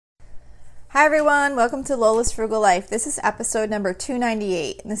Hi everyone, welcome to Lola's Frugal Life. This is episode number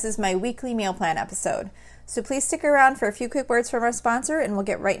 298, and this is my weekly meal plan episode. So please stick around for a few quick words from our sponsor, and we'll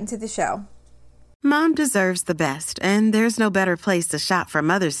get right into the show. Mom deserves the best, and there's no better place to shop for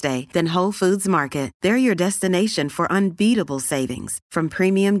Mother's Day than Whole Foods Market. They're your destination for unbeatable savings, from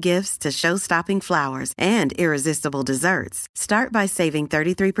premium gifts to show-stopping flowers and irresistible desserts. Start by saving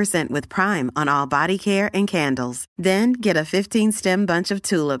 33% with Prime on all body care and candles. Then get a 15-stem bunch of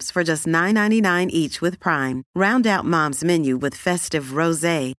tulips for just $9.99 each with Prime. Round out Mom's menu with festive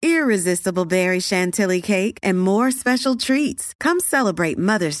rosé, irresistible berry chantilly cake, and more special treats. Come celebrate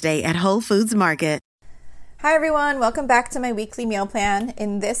Mother's Day at Whole Foods Market. Hi everyone, welcome back to my weekly meal plan.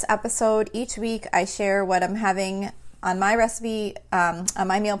 In this episode, each week I share what I'm having on my recipe, on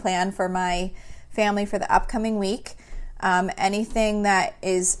my meal plan for my family for the upcoming week. Anything that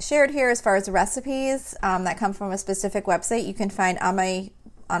is shared here as far as recipes that come from a specific website, you can find on my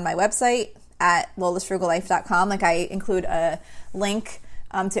website at lolasfrugallife.com. Like, I include a link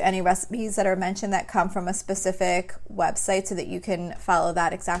to any recipes that are mentioned that come from a specific website so that you can follow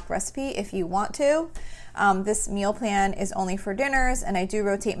that exact recipe if you want to. This meal plan is only for dinners, and I do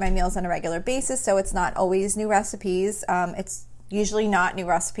rotate my meals on a regular basis, so it's not always new recipes. It's usually not new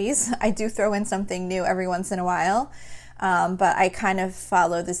recipes. I do throw in something new every once in a while, but I kind of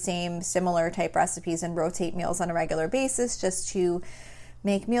follow the same similar type recipes and rotate meals on a regular basis just to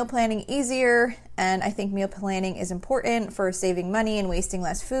make meal planning easier. And I think meal planning is important for saving money and wasting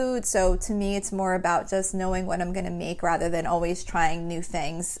less food. So to me, it's more about just knowing what I'm going to make rather than always trying new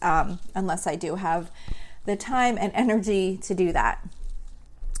things, unless I do have the time and energy to do that.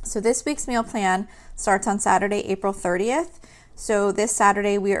 So this week's meal plan starts on Saturday, April 30th. So this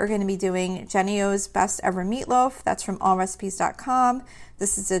Saturday, we are going to be doing Jenny O's Best Ever Meatloaf. That's from allrecipes.com.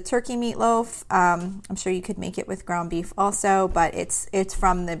 This is a turkey meatloaf. I'm sure you could make it with ground beef also, but it's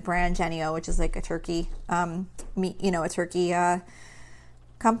from the brand Jenny O, which is like a turkey a turkey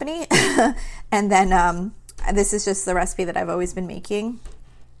company. And then this is just the recipe that I've always been making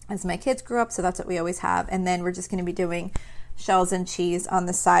as my kids grew up, so that's what we always have. And then we're just going to be doing shells and cheese on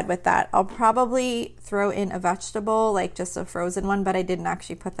the side with that. I'll probably throw in a vegetable, like just a frozen one, but I didn't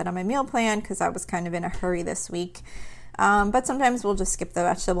actually put that on my meal plan because I was kind of in a hurry this week. But sometimes we'll just skip the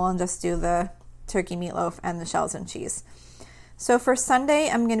vegetable and just do the turkey meatloaf and the shells and cheese. So for Sunday,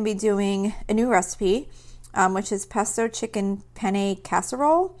 I'm going to be doing a new recipe, which is pesto chicken penne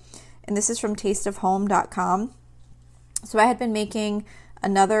casserole. And this is from tasteofhome.com. So I had been making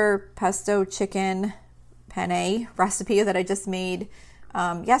another pesto chicken penne recipe that I just made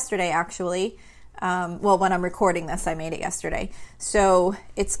yesterday, actually. When I'm recording this, I made it yesterday. So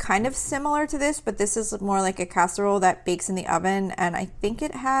it's kind of similar to this, but this is more like a casserole that bakes in the oven. And I think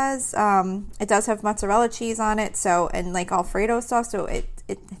it has, it does have mozzarella cheese on it. So, and like Alfredo sauce. So I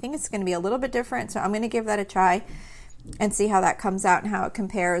think it's going to be a little bit different. So I'm going to give that a try and see how that comes out and how it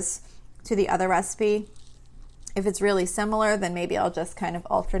compares to the other recipe. If it's really similar, then maybe I'll just kind of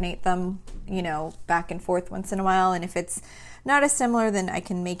alternate them, back and forth once in a while. And if it's not as similar, then I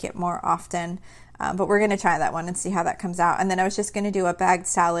can make it more often. But we're going to try that one and see how that comes out. And then I was just going to do a bagged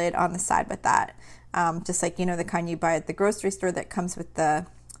salad on the side with that. Just like, the kind you buy at the grocery store that comes with the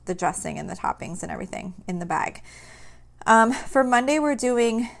dressing and the toppings and everything in the bag. For Monday, we're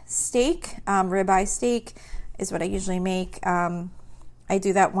doing steak. Ribeye steak is what I usually make. I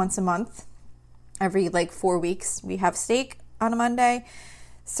do that once a month. Every 4 weeks, we have steak on a Monday.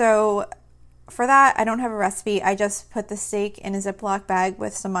 So for that, I don't have a recipe. I just put the steak in a Ziploc bag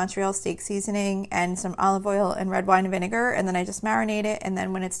with some Montreal steak seasoning and some olive oil and red wine vinegar, and then I just marinate it. And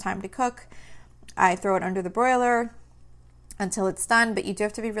then when it's time to cook, I throw it under the broiler until it's done. But you do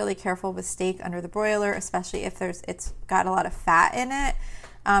have to be really careful with steak under the broiler, especially if it's got a lot of fat in it,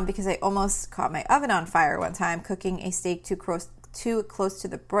 because I almost caught my oven on fire one time cooking a steak too close to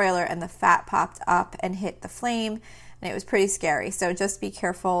the broiler, and the fat popped up and hit the flame, and it was pretty scary. So just be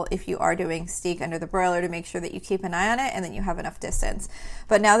careful if you are doing steak under the broiler to make sure that you keep an eye on it and then you have enough distance.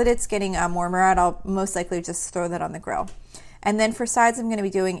 But now that it's getting warmer out, I'll most likely just throw that on the grill. And then for sides, I'm going to be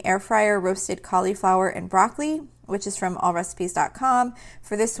doing air fryer roasted cauliflower and broccoli, which is from allrecipes.com.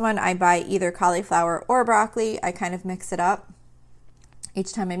 For this one, I buy either cauliflower or broccoli. I kind of mix it up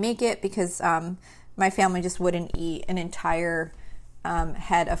each time I make it because my family just wouldn't eat an entire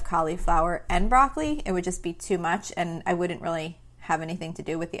head of cauliflower and broccoli. It would just be too much, and I wouldn't really have anything to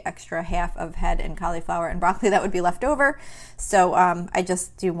do with the extra half of head and cauliflower and broccoli that would be left over. So I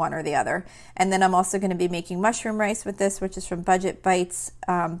just do one or the other. And then I'm also going to be making mushroom rice with this, which is from Budget Bites,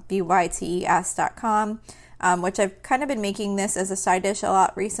 bytes.com, which I've kind of been making this as a side dish a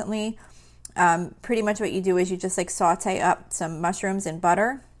lot recently. Pretty much what you do is you just saute up some mushrooms in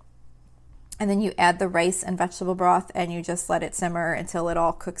butter. And then you add the rice and vegetable broth and you just let it simmer until it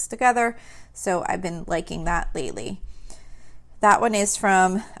all cooks together. So I've been liking that lately. That one is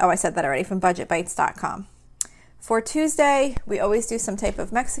from, I said that already, from budgetbites.com. For Tuesday, we always do some type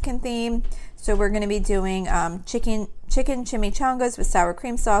of Mexican theme. So we're going to be doing chicken chimichangas with sour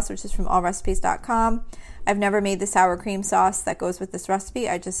cream sauce, which is from allrecipes.com. I've never made the sour cream sauce that goes with this recipe.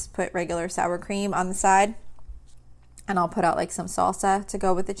 I just put regular sour cream on the side. And I'll put out like some salsa to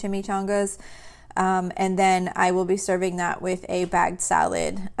go with the chimichangas. And then I will be serving that with a bagged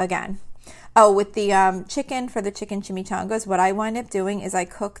salad again. Oh, with the chicken, for the chicken chimichangas, what I wind up doing is I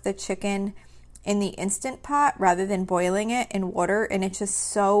cook the chicken in the Instant Pot rather than boiling it in water. And it's just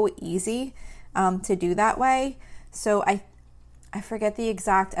so easy to do that way. So I forget the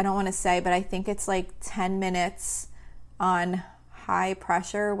exact, I don't want to say, but I think it's like 10 minutes on high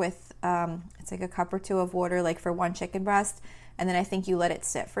pressure with it's like a cup or two of water, like for one chicken breast, and then I think you let it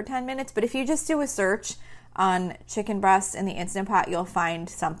sit for 10 minutes. But if you just do a search on chicken breast in the Instant Pot, you'll find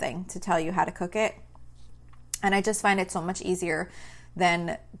something to tell you how to cook it. And I just find it so much easier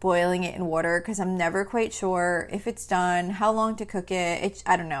than boiling it in water, because I'm never quite sure if it's done, how long to cook it.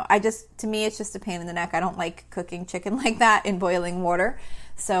 I don't know. To me, it's just a pain in the neck. I don't like cooking chicken like that in boiling water.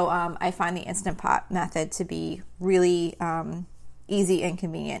 So I find the Instant Pot method to be really easy and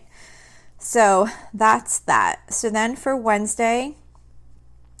convenient. So that's that. So then for Wednesday,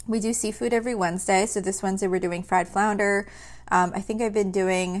 we do seafood every Wednesday. So this Wednesday we're doing fried flounder. I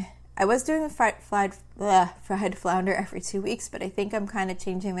was doing fried flounder every 2 weeks, but I think I'm kind of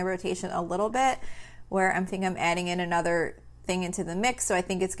changing the rotation a little bit, where I'm adding in another thing into the mix. So I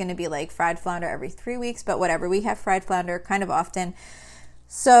think it's going to be like fried flounder every 3 weeks, but whatever. We have fried flounder kind of often.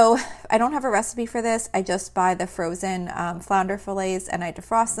 So I don't have a recipe for this. I just buy the frozen flounder fillets and I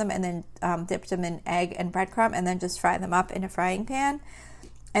defrost them and then dip them in egg and breadcrumb and then just fry them up in a frying pan.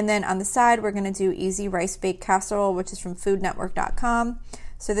 And then on the side, we're going to do easy rice baked casserole, which is from foodnetwork.com.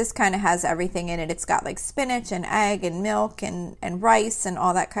 So this kind of has everything in it. It's got like spinach and egg and milk and rice and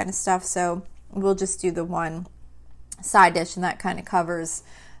all that kind of stuff. So we'll just do the one side dish, and that kind of covers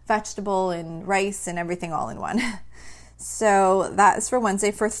vegetable and rice and everything all in one. So that is for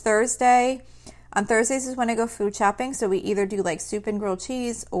Wednesday. For Thursday, on Thursdays is when I go food shopping. So we either do like soup and grilled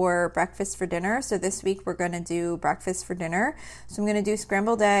cheese or breakfast for dinner. So this week we're going to do breakfast for dinner. So I'm going to do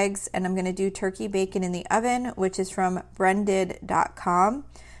scrambled eggs, and I'm going to do turkey bacon in the oven, which is from brended.com.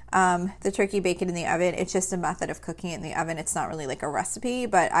 The turkey bacon in the oven, it's just a method of cooking it in the oven. It's not really like a recipe,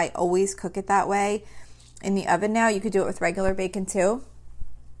 but I always cook it that way in the oven now. You could do it with regular bacon too.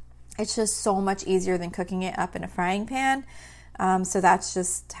 It's just so much easier than cooking it up in a frying pan. So that's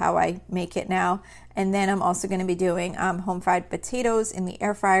just how I make it now. And then I'm also going to be doing home fried potatoes in the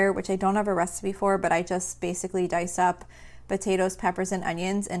air fryer, which I don't have a recipe for, but I just basically dice up potatoes, peppers, and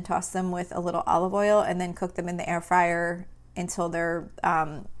onions and toss them with a little olive oil and then cook them in the air fryer until they're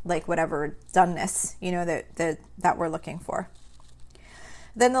like whatever doneness, that we're looking for.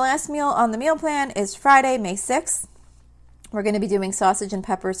 Then the last meal on the meal plan is Friday, May 6th. We're going to be doing sausage and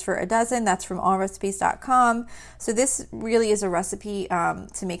peppers for a dozen. That's from allrecipes.com. So this really is a recipe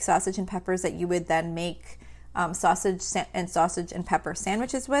to make sausage and peppers that you would then make sausage and pepper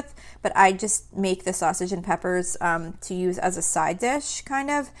sandwiches with. But I just make the sausage and peppers to use as a side dish, kind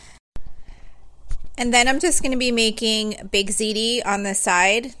of. And then I'm just going to be making baked ziti on the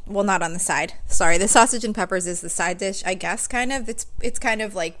side. Well, not on the side. Sorry, the sausage and peppers is the side dish, I guess, kind of. It's kind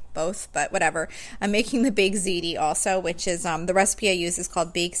of like both, but whatever. I'm making the baked ziti also, which is the recipe I use is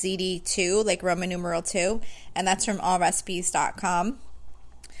called baked ziti 2, like Roman numeral 2, and that's from allrecipes.com.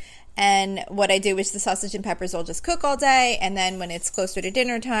 And what I do is the sausage and peppers will just cook all day, and then when it's closer to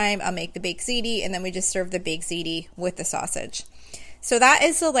dinner time, I'll make the baked ziti, and then we just serve the baked ziti with the sausage. So that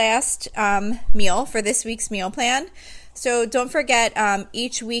is the last meal for this week's meal plan. So don't forget,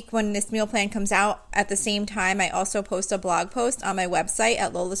 each week when this meal plan comes out at the same time, I also post a blog post on my website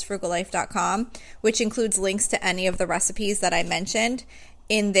at lolasfrugallife.com, which includes links to any of the recipes that I mentioned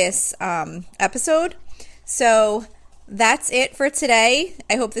in this episode. So that's it for today.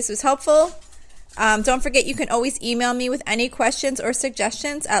 I hope this was helpful. Don't forget, you can always email me with any questions or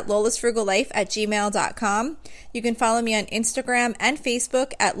suggestions at lolasfrugallife@gmail.com. You can follow me on Instagram and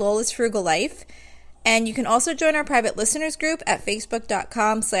Facebook at lolasfrugallife. And you can also join our private listeners group at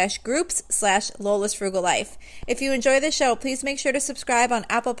facebook.com/groups/lolasfrugallife. If you enjoy the show, please make sure to subscribe on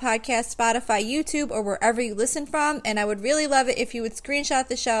Apple Podcasts, Spotify, YouTube, or wherever you listen from. And I would really love it if you would screenshot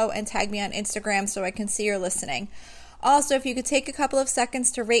the show and tag me on Instagram so I can see you're listening. Also, if you could take a couple of seconds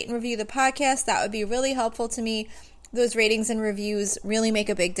to rate and review the podcast, that would be really helpful to me. Those ratings and reviews really make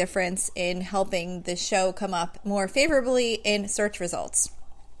a big difference in helping the show come up more favorably in search results.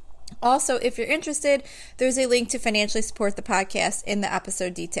 Also, if you're interested, there's a link to financially support the podcast in the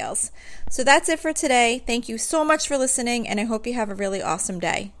episode details. So that's it for today. Thank you so much for listening, and I hope you have a really awesome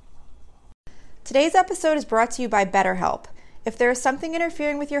day. Today's episode is brought to you by BetterHelp. If there is something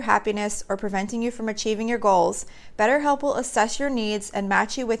interfering with your happiness or preventing you from achieving your goals, BetterHelp will assess your needs and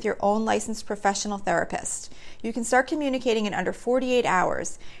match you with your own licensed professional therapist. You can start communicating in under 48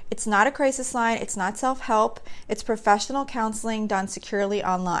 hours. It's not a crisis line, it's not self-help, it's professional counseling done securely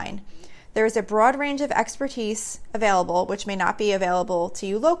online. There is a broad range of expertise available, which may not be available to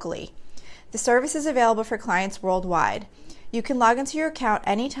you locally. The service is available for clients worldwide. You can log into your account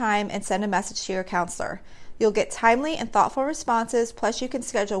anytime and send a message to your counselor. You'll get timely and thoughtful responses, plus you can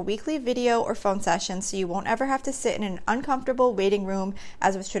schedule weekly video or phone sessions so you won't ever have to sit in an uncomfortable waiting room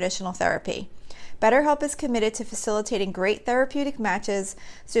as with traditional therapy. BetterHelp is committed to facilitating great therapeutic matches,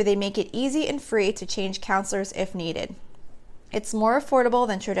 so they make it easy and free to change counselors if needed. It's more affordable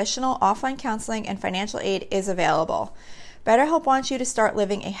than traditional offline counseling, and financial aid is available. BetterHelp wants you to start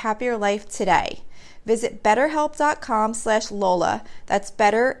living a happier life today. Visit betterhelp.com/Lola, that's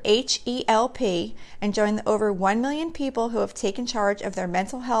better HELP, and join the over 1 million people who have taken charge of their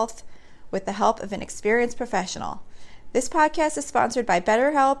mental health with the help of an experienced professional. This podcast is sponsored by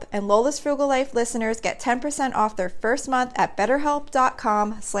BetterHelp, and Lola's Frugal Life listeners get 10% off their first month at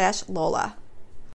betterhelp.com/Lola.